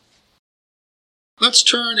Let's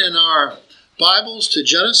turn in our Bibles to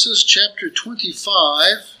Genesis chapter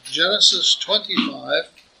 25. Genesis 25.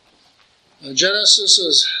 Genesis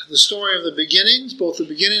is the story of the beginnings, both the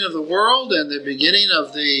beginning of the world and the beginning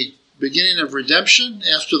of redemption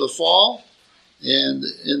after the fall. And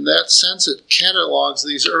in that sense, it catalogs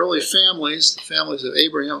these early families, the families of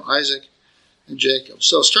Abraham, Isaac, and Jacob.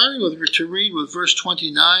 So starting to read with verse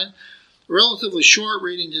 29, relatively short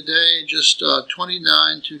reading today, just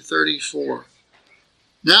 29 to 34.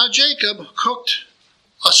 Now Jacob cooked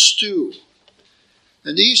a stew,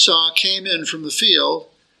 and Esau came in from the field,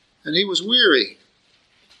 and he was weary.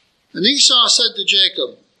 And Esau said to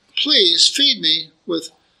Jacob, "Please feed me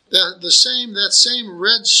with that same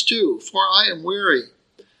red stew, for I am weary."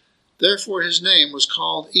 Therefore his name was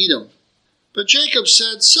called Edom. But Jacob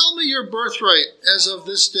said, "Sell me your birthright as of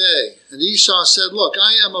this day." And Esau said, "Look,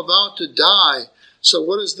 I am about to die, so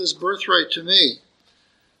what is this birthright to me?"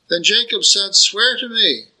 Then Jacob said, "Swear to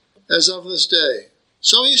me as of this day."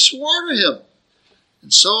 So he swore to him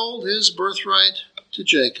and sold his birthright to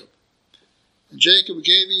Jacob. And Jacob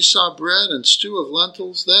gave Esau bread and stew of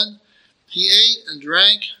lentils. Then he ate and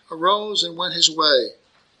drank, arose, and went his way.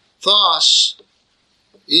 Thus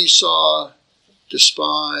Esau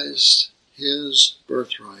despised his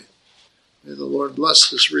birthright. May the Lord bless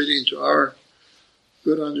this reading to our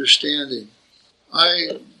good understanding.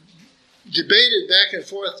 I debated back and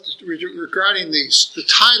forth regarding the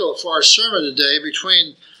title for our sermon today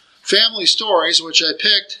between family stories, which I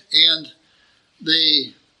picked, and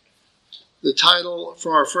the title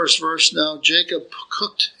for our first verse. Now Jacob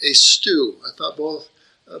cooked a stew. I thought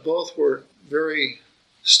both were very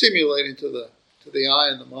stimulating to the eye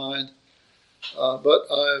and the mind.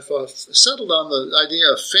 But I've settled on the idea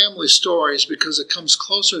of family stories because it comes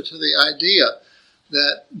closer to the idea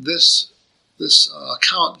that this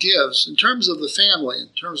account gives in terms of the family, in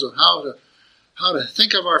terms of how to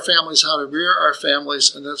think of our families, how to rear our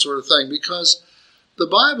families, and that sort of thing. Because the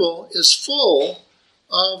Bible is full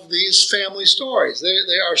of these family stories.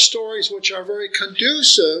 They are stories which are very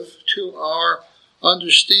conducive to our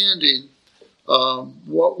understanding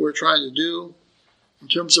what we're trying to do in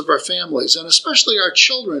terms of our families. And especially our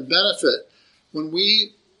children benefit when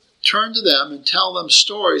we turn to them and tell them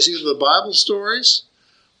stories, either the Bible stories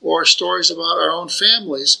or stories about our own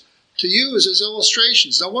families, to use as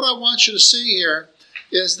illustrations. Now, what I want you to see here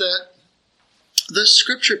is that this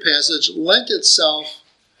scripture passage lent itself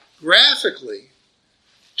graphically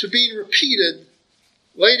to being repeated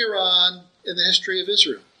later on in the history of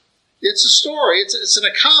Israel. It's a story, it's an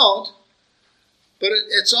account, but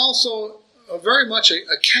it's also very much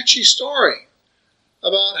a catchy story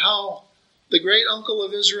about how the great uncle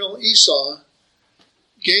of Israel, Esau,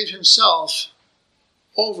 gave himself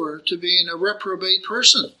over to being a reprobate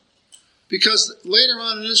person. Because later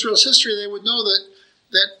on in Israel's history, they would know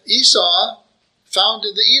that Esau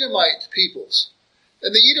founded the Edomite peoples.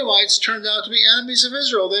 And the Edomites turned out to be enemies of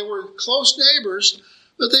Israel. They were close neighbors,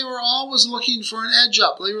 but they were always looking for an edge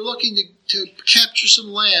up. They were looking to capture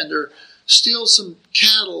some land or steal some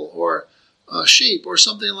cattle or sheep or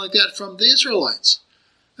something like that from the Israelites.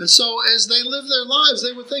 And so as they lived their lives,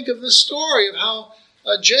 they would think of this story of how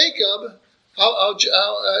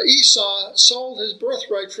Esau sold his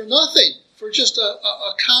birthright for nothing, for just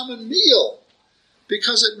a common meal,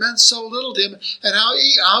 because it meant so little to him, and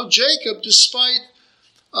how Jacob, despite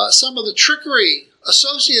some of the trickery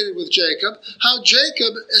associated with Jacob, how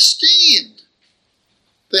Jacob esteemed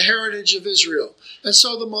the heritage of Israel. And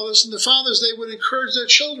so the mothers and the fathers, they would encourage their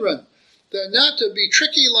children not to be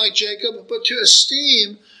tricky like Jacob, but to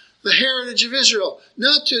esteem the heritage of Israel,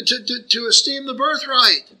 not to esteem the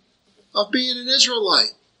birthright of being an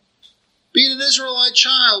Israelite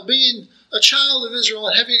child, being a child of Israel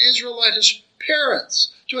and having Israelite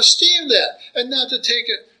parents, to esteem that and not to take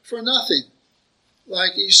it for nothing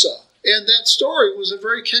like Esau. And that story was a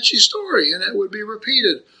very catchy story, and it would be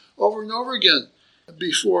repeated over and over again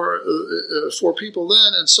for people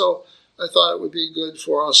then. And so I thought it would be good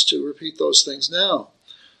for us to repeat those things now.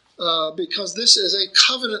 Because this is a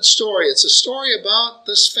covenant story. It's a story about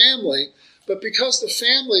this family, but because the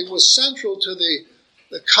family was central to the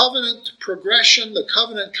covenant progression, the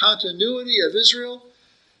covenant continuity of Israel,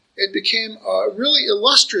 it became really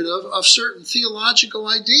illustrative of certain theological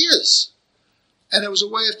ideas. And it was a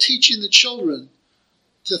way of teaching the children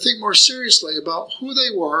to think more seriously about who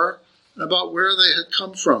they were and about where they had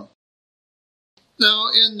come from. Now,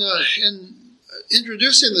 in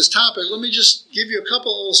introducing this topic, let me just give you a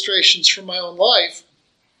couple illustrations from my own life,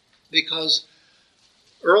 because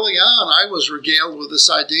early on I was regaled with this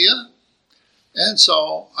idea, and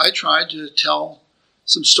so I tried to tell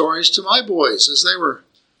some stories to my boys as they were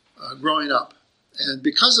growing up. And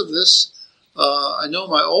because of this, I know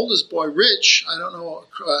my oldest boy, Rich, I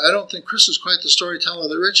don't think Chris is quite the storyteller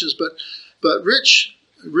that Rich is, but Rich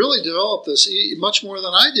really developed this much more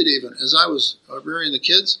than I did even, as I was rearing the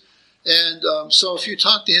kids. And so if you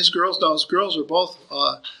talk to his girls, now his girls are both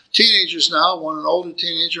teenagers now, one an older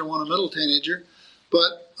teenager, one a middle teenager,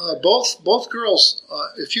 but both girls,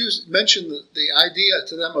 if you mention the idea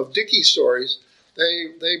to them of Dickie stories,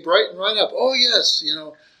 they brighten right up. Oh yes,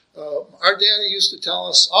 our daddy used to tell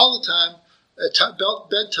us all the time at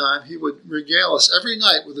bedtime. He would regale us every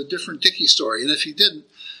night with a different Dickie story, and if he didn't,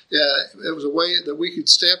 it was a way that we could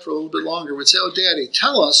stay up for a little bit longer. We'd say, "Oh, Daddy,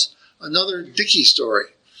 tell us another Dickie story,"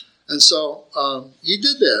 and so he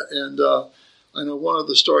did that. And I know one of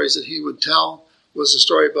the stories that he would tell was a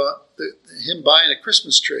story about him buying a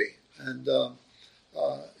Christmas tree, and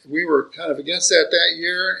we were kind of against that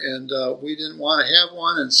year, and we didn't want to have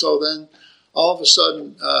one, and so then all of a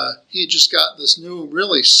sudden he had just got this new,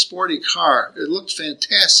 really sporty car. It looked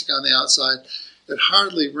fantastic on the outside. It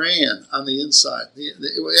hardly ran on the inside.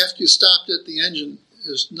 After you stopped it, the engine,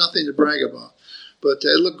 there's nothing to brag about, but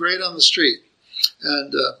it looked great on the street.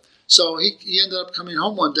 And so he ended up coming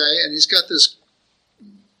home one day, and he's got this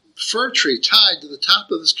fir tree tied to the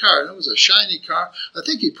top of this car, and it was a shiny car. I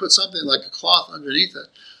think he put something like a cloth underneath it,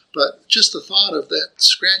 but just the thought of that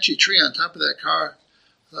scratchy tree on top of that car,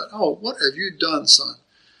 I thought, "Oh, what have you done, son?"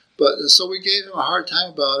 But so we gave him a hard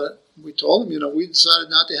time about it. We told him, we decided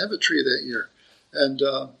not to have a tree that year. And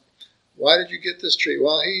why did you get this tree?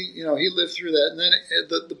 Well, he lived through that. And then,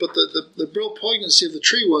 the real poignancy of the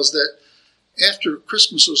tree was that after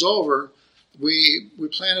Christmas was over, we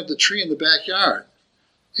planted the tree in the backyard.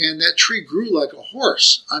 And that tree grew like a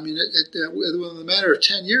horse. I mean, within a matter of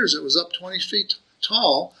 10 years, it was up 20 feet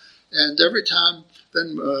tall. And every time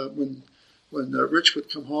then when Rich would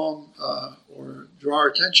come home or draw our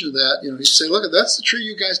attention to that, he'd say, "Look, that's the tree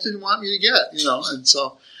you guys didn't want me to get," And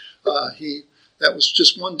so that was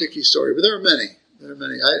just one Dickie story, but there are many.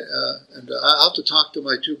 I'll have to talk to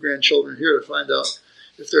my two grandchildren here to find out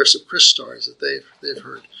if there are some Chris stories that they've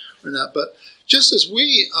heard or not. But just as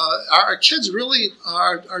our kids really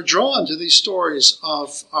are drawn to these stories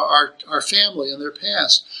of our family and their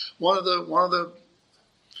past. One of the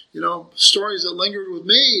stories that lingered with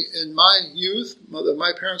me in my youth, that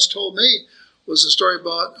my parents told me, was a story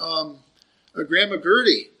about Grandma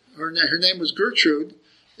Gertie. Her name was Gertrude,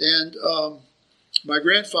 and my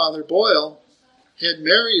grandfather Boyle had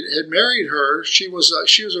married her. She was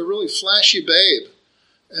a really flashy babe,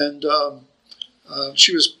 and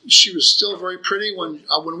she was still very pretty when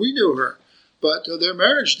we knew her. But their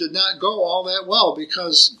marriage did not go all that well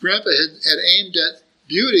because Grandpa had aimed at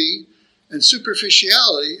beauty and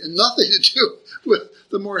superficiality and nothing to do with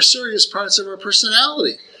the more serious parts of her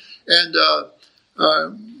personality. And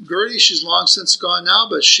Gertie, she's long since gone now,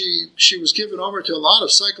 but she was given over to a lot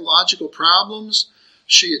of psychological problems.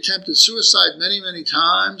 She attempted suicide many, many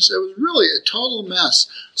times. It was really a total mess.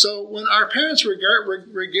 So when our parents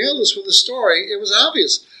regaled us with the story, it was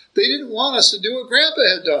obvious they didn't want us to do what Grandpa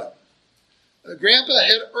had done. Grandpa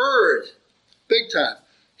had erred big time.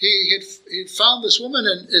 He'd found this woman,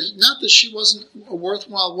 and it's not that she wasn't a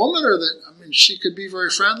worthwhile woman, or that, she could be very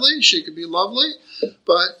friendly, she could be lovely,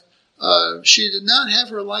 but she did not have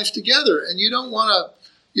her life together. And you don't want to.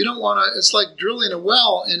 It's like drilling a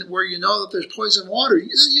well where you know that there's poison water.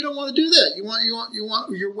 You don't want to do that. You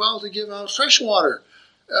want your well to give out fresh water,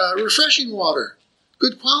 refreshing water,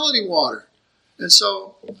 good quality water. And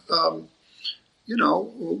so, when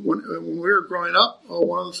we were growing up,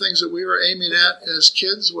 one of the things that we were aiming at as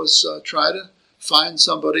kids was try to find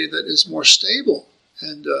somebody that is more stable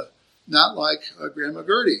and not like Grandma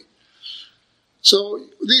Gertie. So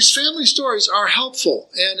these family stories are helpful,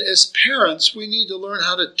 and as parents, we need to learn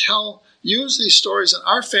how to use these stories, and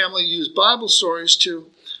our family use Bible stories to,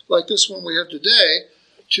 like this one we have today,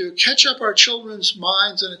 to catch up our children's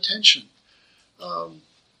minds and attention.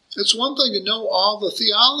 It's one thing to know all the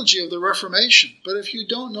theology of the Reformation, but if you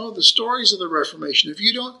don't know the stories of the Reformation, if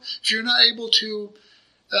you're not able to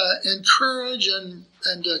encourage and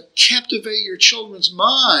captivate your children's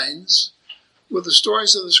minds with the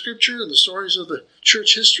stories of the Scripture and the stories of the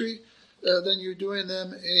church history, then you're doing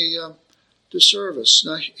them a disservice.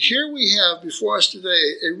 Now, here we have before us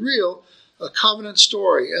today a covenant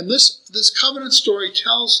story, and this covenant story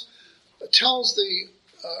tells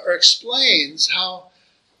or explains how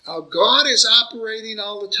God is operating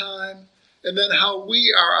all the time, and then how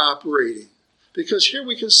we are operating. Because here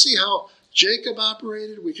we can see how Jacob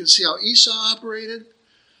operated, we can see how Esau operated.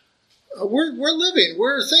 We're living,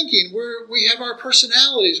 we're thinking, we have our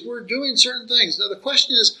personalities, we're doing certain things. Now the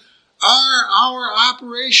question is, are our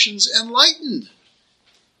operations enlightened?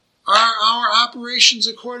 Are our operations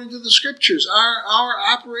according to the Scriptures? Are our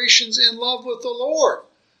operations in love with the Lord?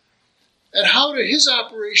 And how do his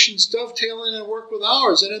operations dovetail in and work with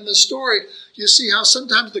ours? And in the story, you see how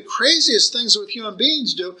sometimes the craziest things that human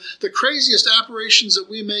beings do, the craziest operations that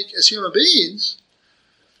we make as human beings,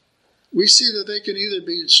 we see that they can either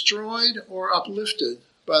be destroyed or uplifted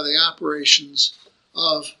by the operations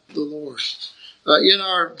of the Lord. In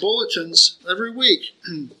our bulletins every week,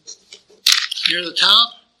 near the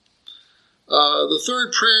top, the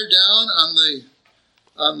third prayer down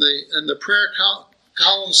in the prayer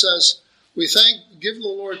column says, "We give the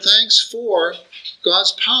Lord thanks for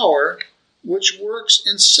God's power, which works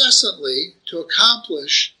incessantly to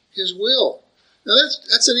accomplish His will." Now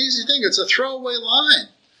that's an easy thing. It's a throwaway line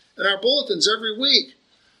in our bulletins every week,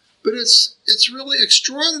 but it's really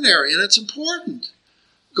extraordinary and it's important.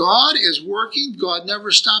 God is working. God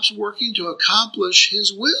never stops working to accomplish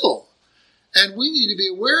His will. And we need to be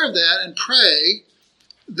aware of that and pray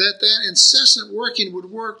that incessant working would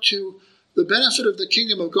work to the benefit of the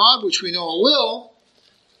kingdom of God, which we know it will,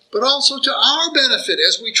 but also to our benefit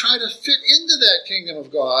as we try to fit into that kingdom of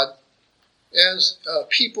God as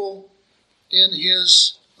people in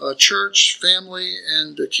His church, family,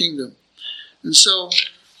 and kingdom. And so,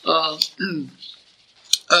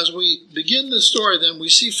 as we begin this story, then, we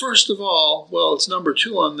see first of all, well, it's number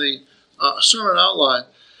 2 on the sermon outline,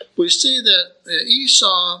 we see that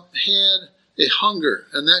Esau had a hunger,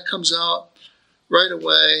 and that comes out right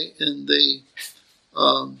away in the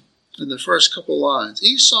first couple lines.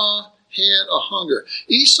 Esau had a hunger.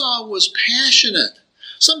 Esau was passionate.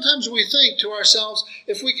 Sometimes we think to ourselves,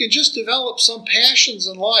 if we can just develop some passions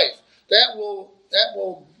in life, that will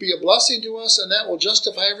be a blessing to us, and that will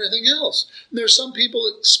justify everything else. And there's some people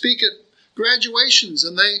that speak at graduations,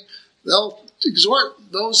 and they'll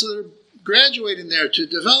exhort those that are graduating there to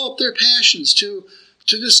develop their passions, to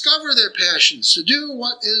discover their passions, to do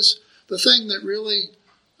what is the thing that really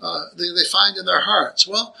they find in their hearts.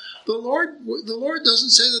 Well, the Lord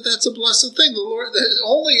doesn't say that that's a blessed thing. The Lord,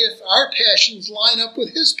 only if our passions line up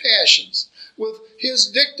with His passions, with His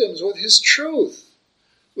dictums, with His truth,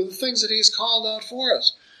 with the things that He's called out for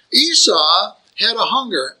us. Esau had a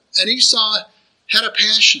hunger, and Esau had a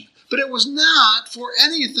passion, but it was not for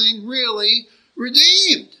anything really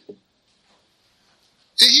redeemed.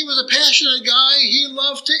 He was a passionate guy. He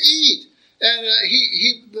loved to eat. And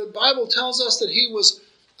the Bible tells us that he was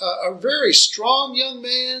a very strong young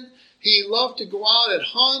man. He loved to go out and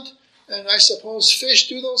hunt, and I suppose fish,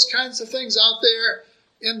 do those kinds of things out there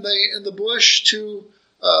in the bush to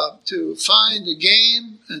find the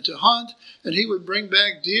game and to hunt. And he would bring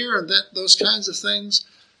back deer and those kinds of things,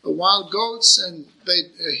 wild goats, and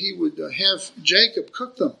he would have Jacob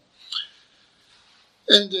cook them.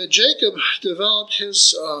 And Jacob developed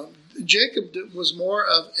Jacob was more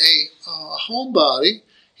of a homebody.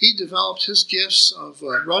 He developed his gifts of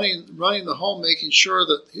running the home, making sure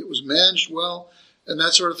that it was managed well, and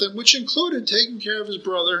that sort of thing, which included taking care of his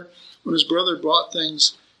brother when his brother brought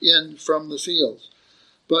things in from the fields.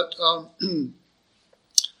 But in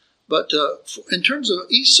terms of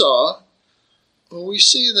Esau, well, we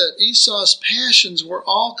see that Esau's passions were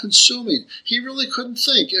all-consuming. He really couldn't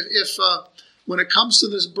think. If when it comes to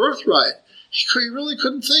this birthright, he really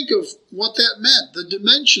couldn't think of what that meant, the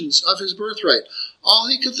dimensions of his birthright. All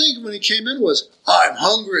he could think of when he came in was, "I'm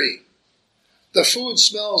hungry. The food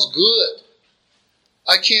smells good.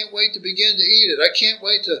 I can't wait to begin to eat it. I can't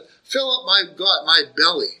wait to fill up my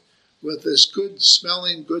belly with this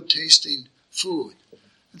good-smelling, good-tasting food."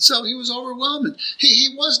 And so he was overwhelming. He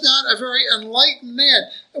was not a very enlightened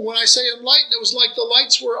man. And when I say enlightened, it was like the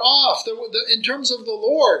lights were off. In terms of the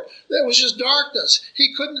Lord, there was just darkness.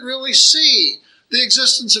 He couldn't really see the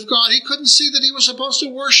existence of God. He couldn't see that he was supposed to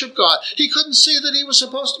worship God. He couldn't see that he was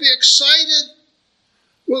supposed to be excited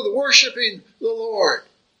with worshiping the Lord.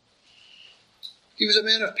 He was a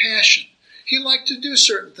man of passion. He liked to do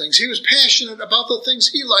certain things. He was passionate about the things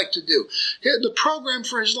he liked to do. The program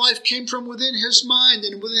for his life came from within his mind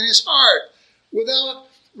and within his heart, without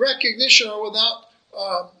recognition or without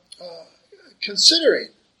considering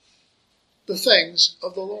the things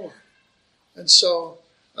of the Lord. And so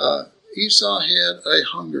Esau had a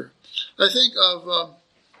hunger. I think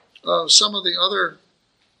of some of the other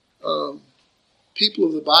people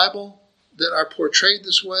of the Bible that are portrayed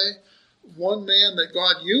this way. One man that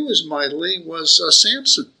God used mightily was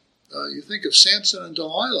Samson. You think of Samson and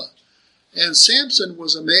Delilah. And Samson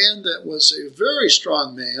was a man that was a very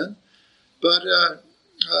strong man, but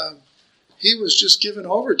he was just given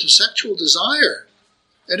over to sexual desire.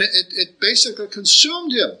 And it basically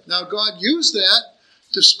consumed him. Now, God used that.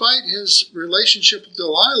 Despite his relationship with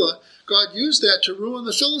Delilah, God used that to ruin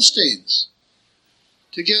the Philistines,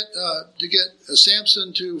 to get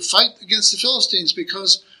Samson to fight against the Philistines,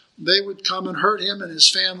 because they would come and hurt him and his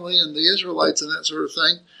family and the Israelites and that sort of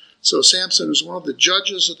thing. So Samson was one of the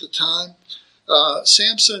judges at the time.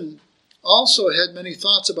 Samson also had many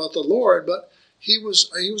thoughts about the Lord, but he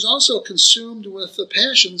was also consumed with the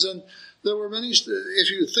passions. And there were many,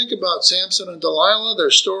 if you think about Samson and Delilah,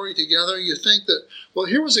 their story together, you think that, well,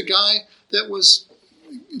 here was a guy that was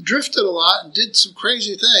drifted a lot and did some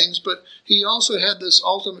crazy things, but he also had this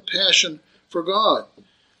ultimate passion for God.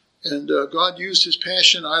 And God used his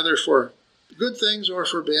passion either for good things or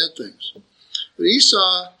for bad things. But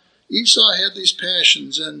Esau had these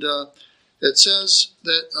passions, and it says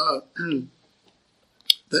that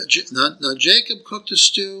now Jacob cooked a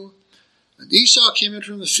stew, and Esau came in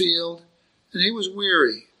from the field, and he was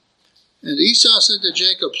weary. And Esau said to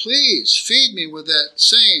Jacob, "Please feed me with that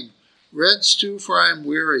same red stew, for I am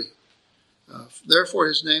weary." Therefore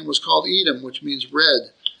his name was called Edom, which means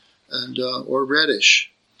red, and or reddish.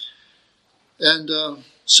 And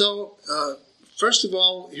so, first of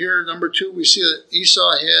all, here, number 2, we see that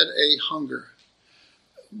Esau had a hunger.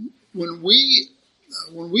 When we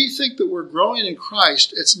think that we're growing in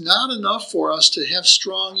Christ, it's not enough for us to have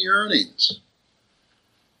strong yearnings.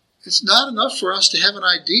 It's not enough for us to have an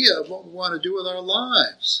idea of what we want to do with our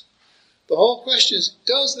lives. The whole question is,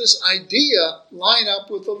 does this idea line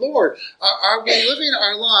up with the Lord? Are we living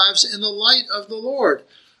our lives in the light of the Lord?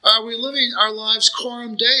 Are we living our lives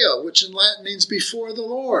coram Deo, which in Latin means before the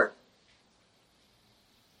Lord?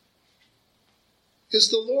 Is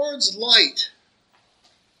the Lord's light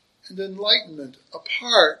and enlightenment a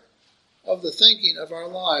part of the thinking of our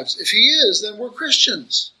lives? If he is, then we're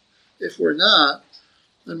Christians. If we're not,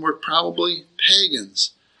 then we're probably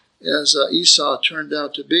pagans, as Esau turned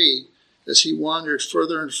out to be, as he wandered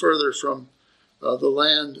further and further from the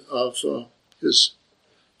land of his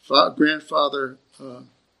grandfather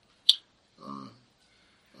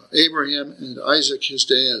Abraham and Isaac, his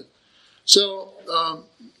dad. So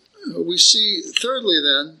we see, thirdly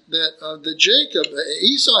then, that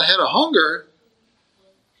Esau had a hunger,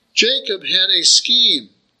 Jacob had a scheme.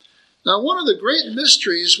 Now, one of the great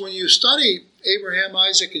mysteries when you study Abraham,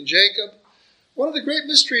 Isaac, and Jacob, one of the great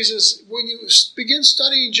mysteries is when you begin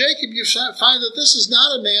studying Jacob, you find that this is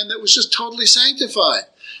not a man that was just totally sanctified.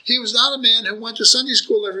 He was not a man who went to Sunday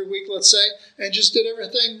school every week, let's say, and just did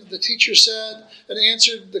everything the teacher said and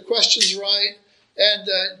answered the questions right and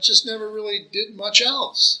just never really did much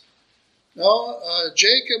else. No,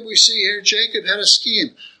 Jacob, we see here, Jacob had a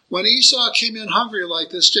scheme. When Esau came in hungry like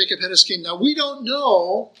this, Jacob had a scheme. Now, we don't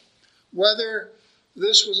know whether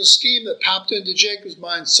this was a scheme that popped into Jacob's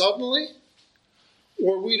mind suddenly,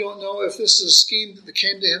 or we don't know if this is a scheme that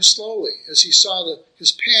came to him slowly, as he saw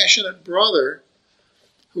his passionate brother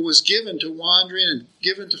who was given to wandering and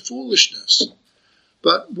given to foolishness.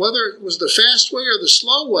 But whether it was the fast way or the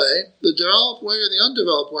slow way, the developed way or the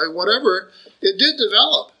undeveloped way, whatever, it did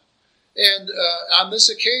develop. And on this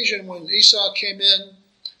occasion, when Esau came in,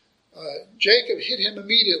 Jacob hit him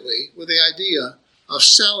immediately with the idea of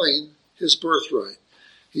selling his birthright.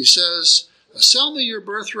 He says, "Sell me your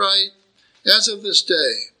birthright as of this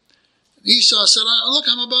day." Esau said, "Look,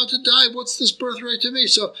 I'm about to die. What's this birthright to me?"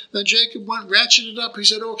 So then Jacob ratcheted up. He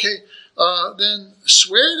said, "Okay, then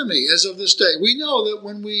swear to me as of this day." We know that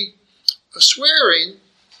when we are swearing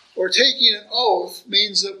or taking an oath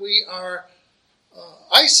means that we are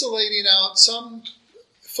isolating out some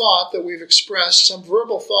thought that we've expressed, some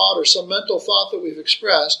verbal thought or some mental thought that we've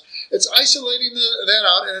expressed. It's isolating that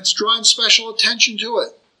out, and it's drawing special attention to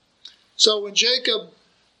it. So when Jacob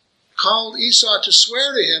called Esau to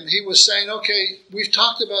swear to him, he was saying, "Okay, we've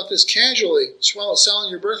talked about this casually, selling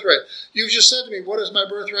your birthright. You've just said to me, what is my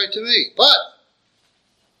birthright to me? But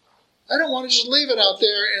I don't want to just leave it out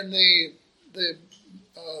there in the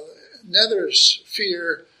nether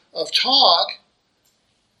sphere of talk.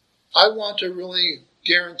 I want to really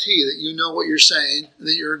guarantee that you know what you're saying, and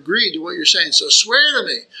that you're agreed to what you're saying. So swear to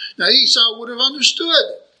me." Now Esau would have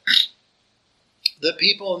understood that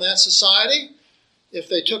people in that society, if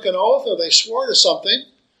they took an oath or they swore to something,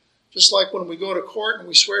 just like when we go to court and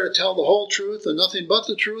we swear to tell the whole truth and nothing but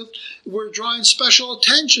the truth, we're drawing special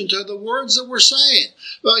attention to the words that we're saying.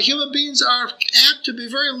 Human beings are apt to be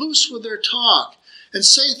very loose with their talk and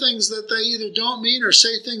say things that they either don't mean or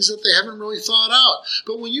say things that they haven't really thought out.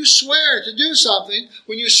 But when you swear to do something,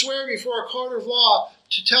 when you swear before a court of law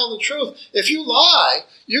to tell the truth, if you lie,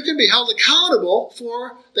 you can be held accountable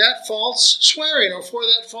for that false swearing or for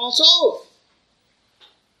that false oath.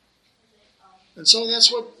 And so that's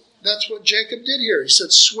what Jacob did here. He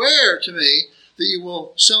said, "Swear to me that you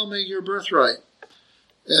will sell me your birthright."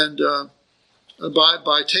 and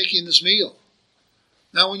by taking this meal.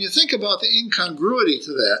 Now, when you think about the incongruity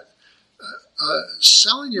to that,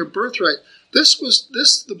 selling your birthright,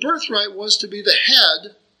 the birthright was to be the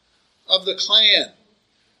head of the clan,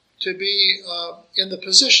 to be in the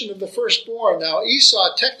position of the firstborn. Now,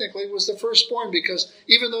 Esau technically was the firstborn because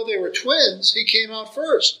even though they were twins, he came out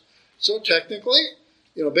first. So technically,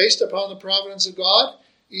 based upon the providence of God,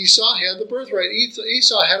 Esau had the birthright.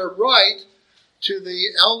 Esau had a right to the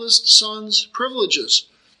eldest son's privileges,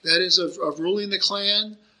 that is, of ruling the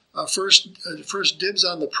clan, first dibs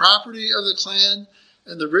on the property of the clan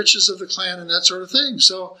and the riches of the clan and that sort of thing.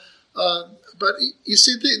 So, but you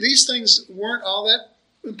see, these things weren't all that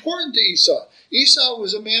important to Esau. Esau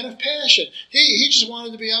was a man of passion. He just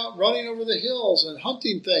wanted to be out running over the hills and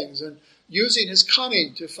hunting things and using his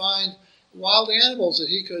cunning to find wild animals that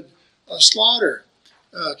he could slaughter,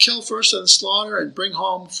 kill first and slaughter and bring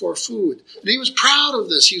home for food. And he was proud of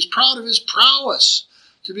this. He was proud of his prowess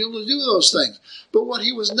to be able to do those things. But what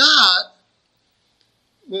he was not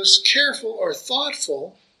was careful or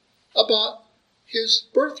thoughtful about his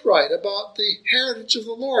birthright, about the heritage of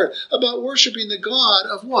the Lord, about worshiping the God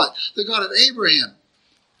of what? The God of Abraham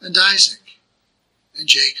and Isaac and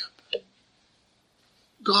Jacob.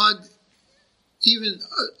 God even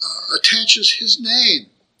attaches his name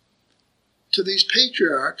to these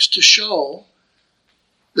patriarchs to show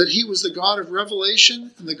that he was the God of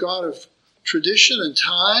revelation and the God of tradition and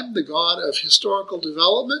time, the God of historical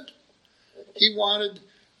development. He wanted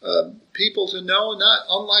people to know, not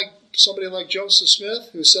unlike somebody like Joseph Smith,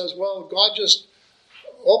 who says, well, God just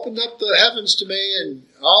opened up the heavens to me and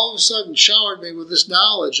all of a sudden showered me with this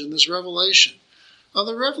knowledge and this revelation. Now,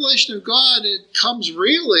 the revelation of God, it comes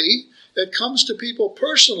to people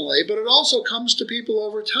personally, but it also comes to people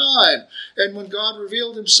over time. And when God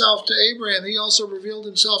revealed himself to Abraham, he also revealed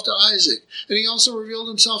himself to Isaac, and he also revealed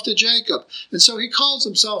himself to Jacob. And so he calls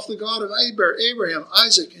himself the God of Abraham,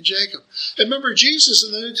 Isaac, and Jacob. And remember Jesus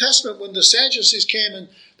in the New Testament, when the Sadducees came and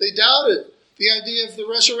they doubted the idea of the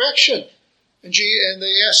resurrection. And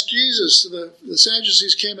they asked Jesus, the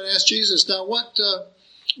Sadducees came and asked Jesus, now what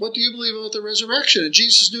do you believe about the resurrection? And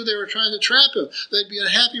Jesus knew they were trying to trap him. They'd be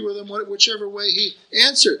unhappy with him whichever way he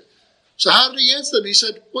answered. So how did he answer them? He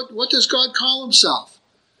said, what does God call himself?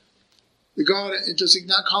 Does he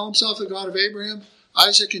not call himself the God of Abraham,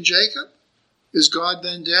 Isaac, and Jacob? Is God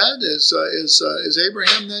then dead? Is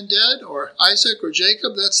Abraham then dead? Or Isaac or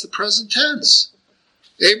Jacob? That's the present tense.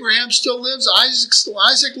 Abraham still lives,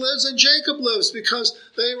 Isaac lives, and Jacob lives because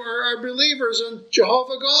they are believers in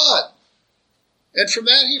Jehovah God. And from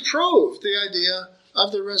that he proved the idea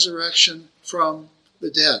of the resurrection from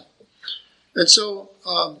the dead. And so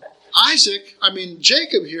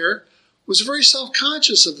Jacob here was very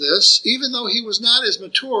self-conscious of this, even though he was not as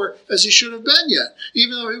mature as he should have been yet.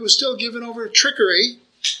 Even though he was still given over to trickery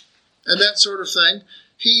and that sort of thing,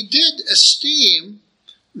 he did esteem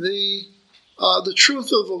the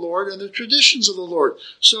truth of the Lord and the traditions of the Lord.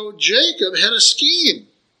 So Jacob had a scheme.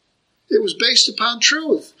 It was based upon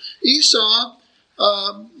truth. Esau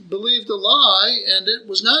believed a lie, and it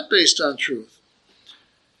was not based on truth.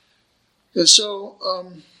 And so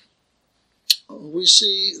we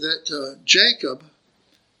see that Jacob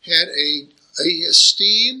he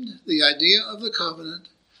esteemed the idea of the covenant.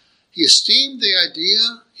 He esteemed the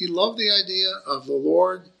idea, he loved the idea of the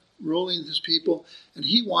Lord ruling his people, and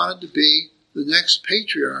he wanted to be the next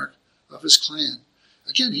patriarch of his clan.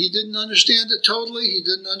 Again, he didn't understand it totally. He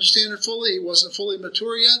didn't understand it fully. He wasn't fully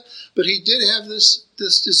mature yet. But he did have this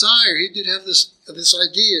desire. He did have this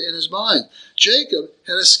idea in his mind. Jacob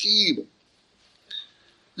had a scheme.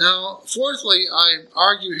 Now, fourthly, I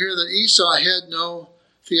argue here that Esau had no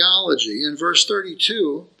theology. In verse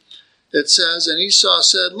 32, it says, and Esau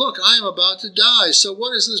said, look, I am about to die, so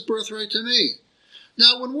what is this birthright to me?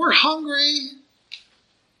 Now, when we're hungry,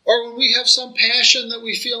 or when we have some passion that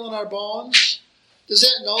we feel in our bones, does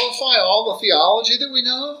that nullify all the theology that we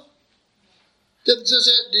know? Does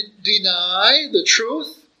it deny the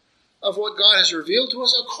truth of what God has revealed to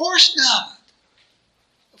us? Of course not.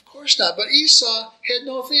 Of course not. But Esau had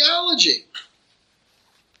no theology.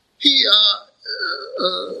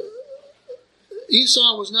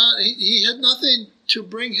 Esau was not, he had nothing to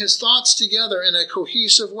bring his thoughts together in a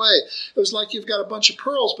cohesive way. It was like you've got a bunch of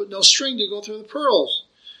pearls, but no string to go through the pearls.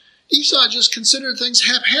 Esau just considered things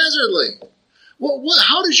haphazardly. Well,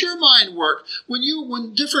 how does your mind work? When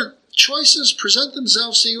different choices present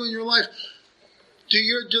themselves to you in your life, do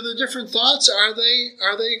the different thoughts, are they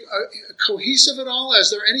cohesive at all? Is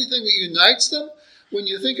there anything that unites them? when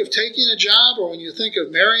you think of taking a job, or when you think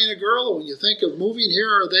of marrying a girl, or when you think of moving here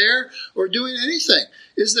or there, or doing anything?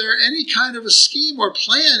 Is there any kind of a scheme or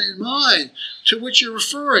plan in mind to which you're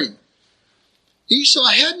referring? Esau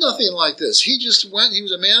had nothing like this. He just went, he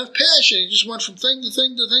was a man of passion. He just went from thing to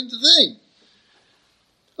thing to thing to thing.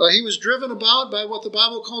 He was driven about by what the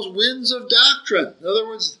Bible calls winds of doctrine. In other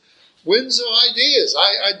words, winds of ideas.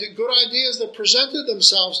 Good ideas that presented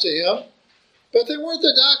themselves to him, but they weren't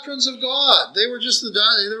the doctrines of God. They were just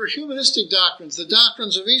they were humanistic doctrines, the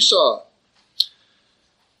doctrines of Esau.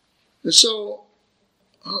 And so,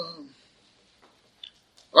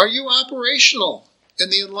 are you operational in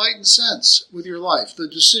the enlightened sense with your life, the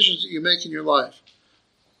decisions that you make in your life?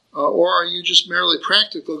 Or are you just merely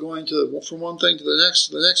practical, going from one thing to the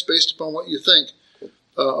next based upon what you think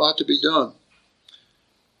ought to be done?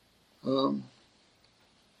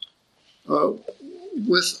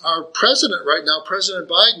 With our president right now, President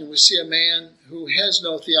Biden, we see a man who has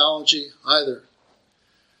no theology either.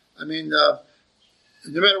 I mean, no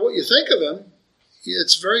matter what you think of him,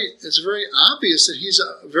 it's very obvious that he's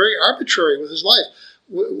very arbitrary with his life.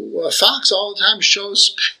 Fox all the time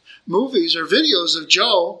shows movies or videos of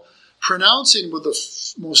Joe pronouncing with the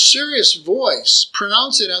most serious voice,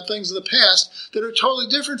 pronouncing on things of the past that are totally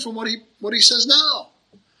different from what he says now.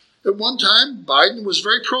 At one time, Biden was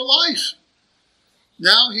very pro-life.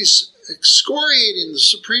 Now he's excoriating the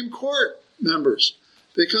Supreme Court members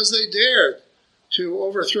because they dared to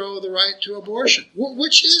overthrow the right to abortion.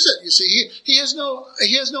 Which is it? You see, he has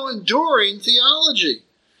no enduring theology.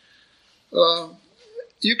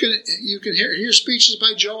 You can hear speeches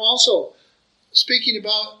by Joe also speaking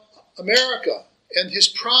about America and his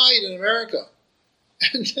pride in America,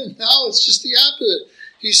 and now it's just the opposite.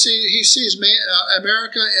 He sees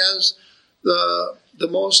America as the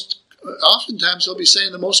most. Oftentimes he'll be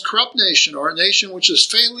saying the most corrupt nation, or a nation which is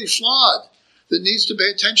fatally flawed, that needs to pay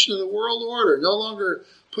attention to the world order, no longer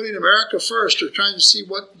putting America first or trying to see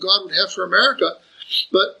what God would have for America,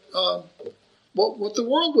 but what the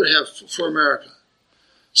world would have for America.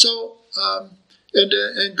 So,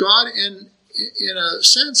 and God, in a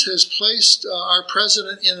sense, has placed our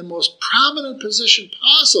president in the most prominent position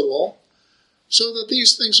possible so that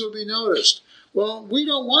these things will be noticed. Well, we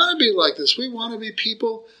don't want to be like this. We want to be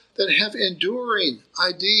people that have enduring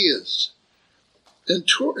ideas,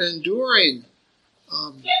 enduring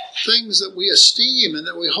things that we esteem and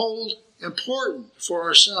that we hold important for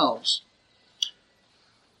ourselves.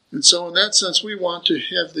 And so in that sense, we want to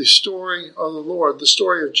have the story of the Lord, the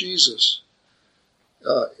story of Jesus,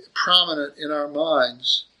 prominent in our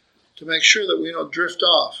minds, to make sure that we don't drift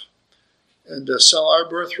off and sell our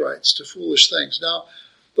birthrights to foolish things. Now,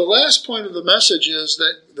 the last point of the message is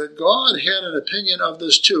that God had an opinion of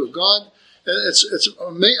this too. God, it's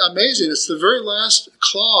amazing. It's the very last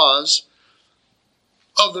clause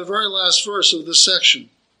of the very last verse of this section.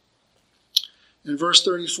 In verse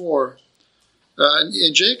 34,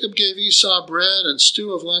 and Jacob gave Esau bread and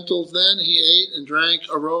stew of lentils. Then he ate and drank,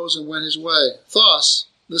 arose, and went his way. Thus,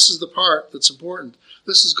 this is the part that's important.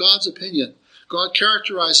 This is God's opinion. God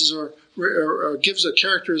characterizes or gives a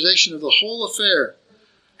characterization of the whole affair.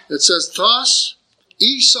 It says, thus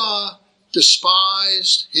Esau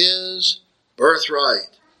despised his birthright.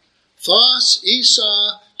 Thus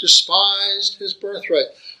Esau despised his birthright.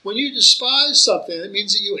 When you despise something, it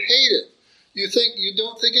means that you hate it. You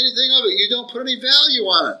don't think anything of it. You don't put any value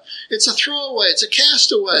on it. It's a throwaway. It's a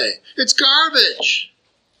castaway. It's garbage.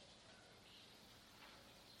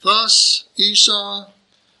 Thus Esau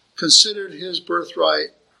considered his birthright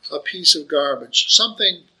a piece of garbage,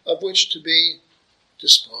 something of which to be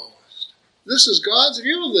disposed. This is God's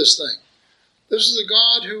view of this thing. This is a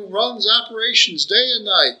God who runs operations day and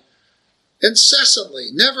night, incessantly,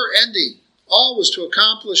 never ending, always to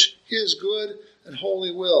accomplish his good and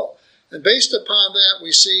holy will. And based upon that,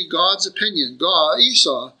 we see God's opinion.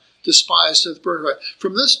 Esau despised his birthright.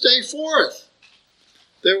 From this day forth,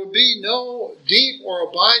 there would be no deep or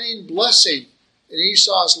abiding blessing in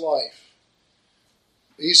Esau's life.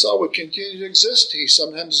 Esau would continue to exist. He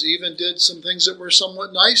sometimes even did some things that were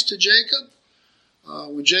somewhat nice to Jacob.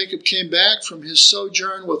 When Jacob came back from his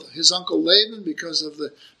sojourn with his uncle Laban because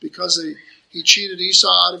he cheated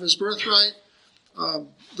Esau out of his birthright, the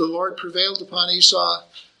Lord prevailed upon Esau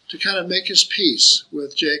to kind of make his peace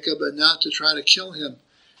with Jacob and not to try to kill him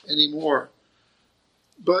anymore.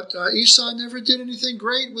 But Esau never did anything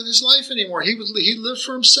great with his life anymore. He lived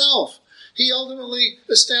for himself. He ultimately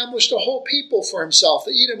established a whole people for himself,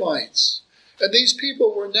 the Edomites. And these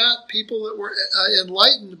people were not people that were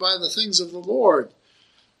enlightened by the things of the Lord.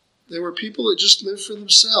 They were people that just lived for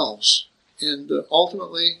themselves and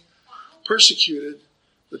ultimately persecuted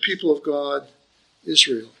the people of God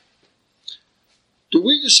Israel. Do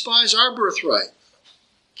we despise our birthright?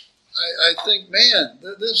 I think, man,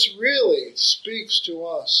 this really speaks to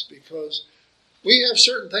us because we have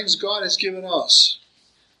certain things God has given us.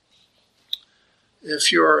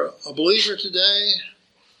 If you're a believer today,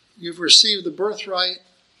 you've received the birthright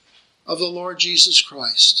of the Lord Jesus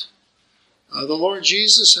Christ. The Lord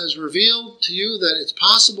Jesus has revealed to you that it's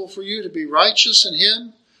possible for you to be righteous in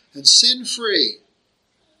Him and sin-free.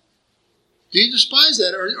 Do you despise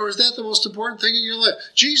that, or is that the most important thing in your life?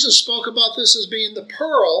 Jesus spoke about this as being the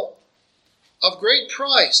pearl of great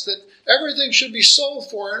price, that everything should be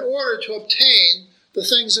sold for in order to obtain the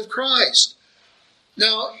things of Christ.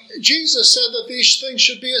 Now, Jesus said that these things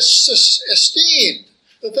should be esteemed,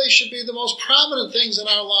 that they should be the most prominent things in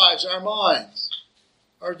our lives, our minds,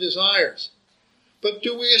 our desires. But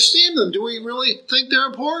do we esteem them? Do we really think they're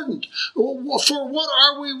important? For what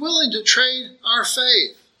are we willing to trade our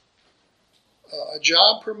faith? A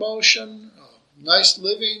job promotion, nice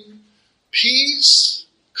living, peace,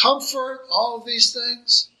 comfort, all of these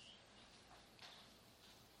things.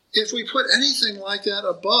 If we put anything like that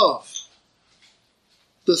above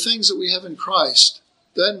the things that we have in Christ,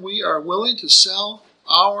 then we are willing to sell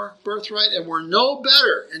our birthright, and we're no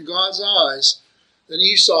better in God's eyes than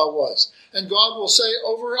Esau was. And God will say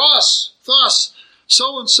over us, thus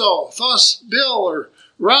so-and-so, thus Bill or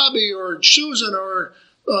Robbie or Susan or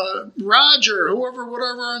Roger,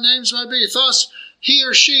 whatever our names might be, thus he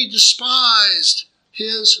or she despised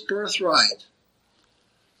his birthright.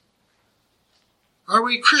 Are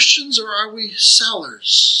we Christians or are we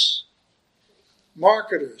sellers,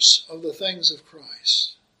 marketers of the things of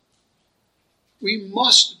Christ? We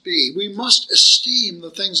must esteem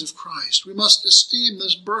the things of Christ. We must esteem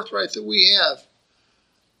this birthright that we have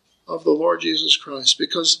of the Lord Jesus Christ,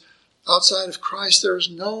 because outside of Christ there is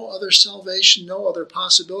no other salvation, no other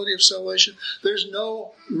possibility of salvation. There's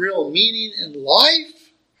no real meaning in life.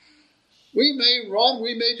 We may run,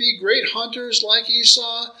 we may be great hunters like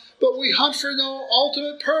Esau, but we hunt for no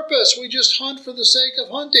ultimate purpose. We just hunt for the sake of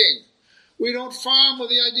hunting. We don't farm with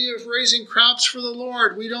the idea of raising crops for the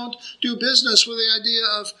Lord. We don't do business with the idea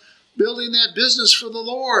of building that business for the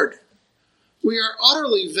Lord. We are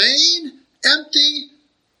utterly vain, empty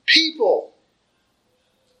people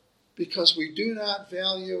because we do not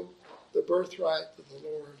value the birthright that the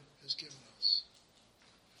Lord has given us.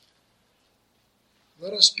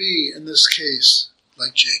 Let us be, in this case,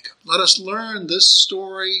 like Jacob. Let us learn this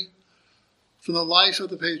story from the life of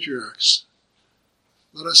the patriarchs.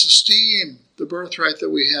 Let us esteem the birthright that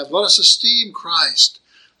we have. Let us esteem Christ.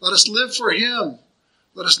 Let us live for Him.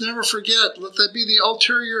 Let us never forget. Let that be the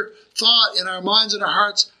ulterior thought in our minds and our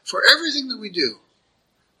hearts for everything that we do.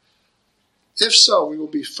 If so, we will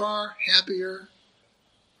be far happier,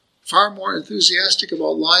 far more enthusiastic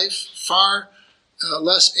about life, far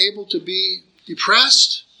less able to be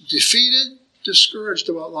depressed, defeated, discouraged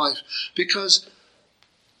about life, because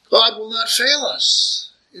God will not fail us.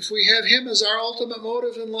 If we have Him as our ultimate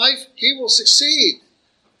motive in life, He will succeed,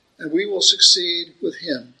 and we will succeed with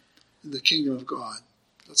Him in the kingdom of God.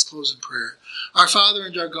 Let's close in prayer. Our Father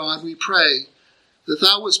and our God, we pray that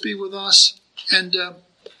Thou wouldst be with us and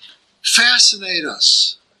fascinate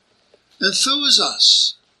us, enthuse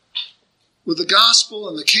us with the gospel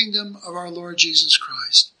and the kingdom of our Lord Jesus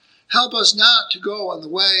Christ. Help us not to go on the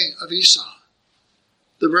way of Esau,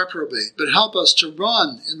 the reprobate, but help us to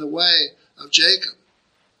run in the way of Jacob,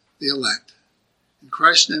 the elect. In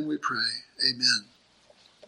Christ's name we pray. Amen.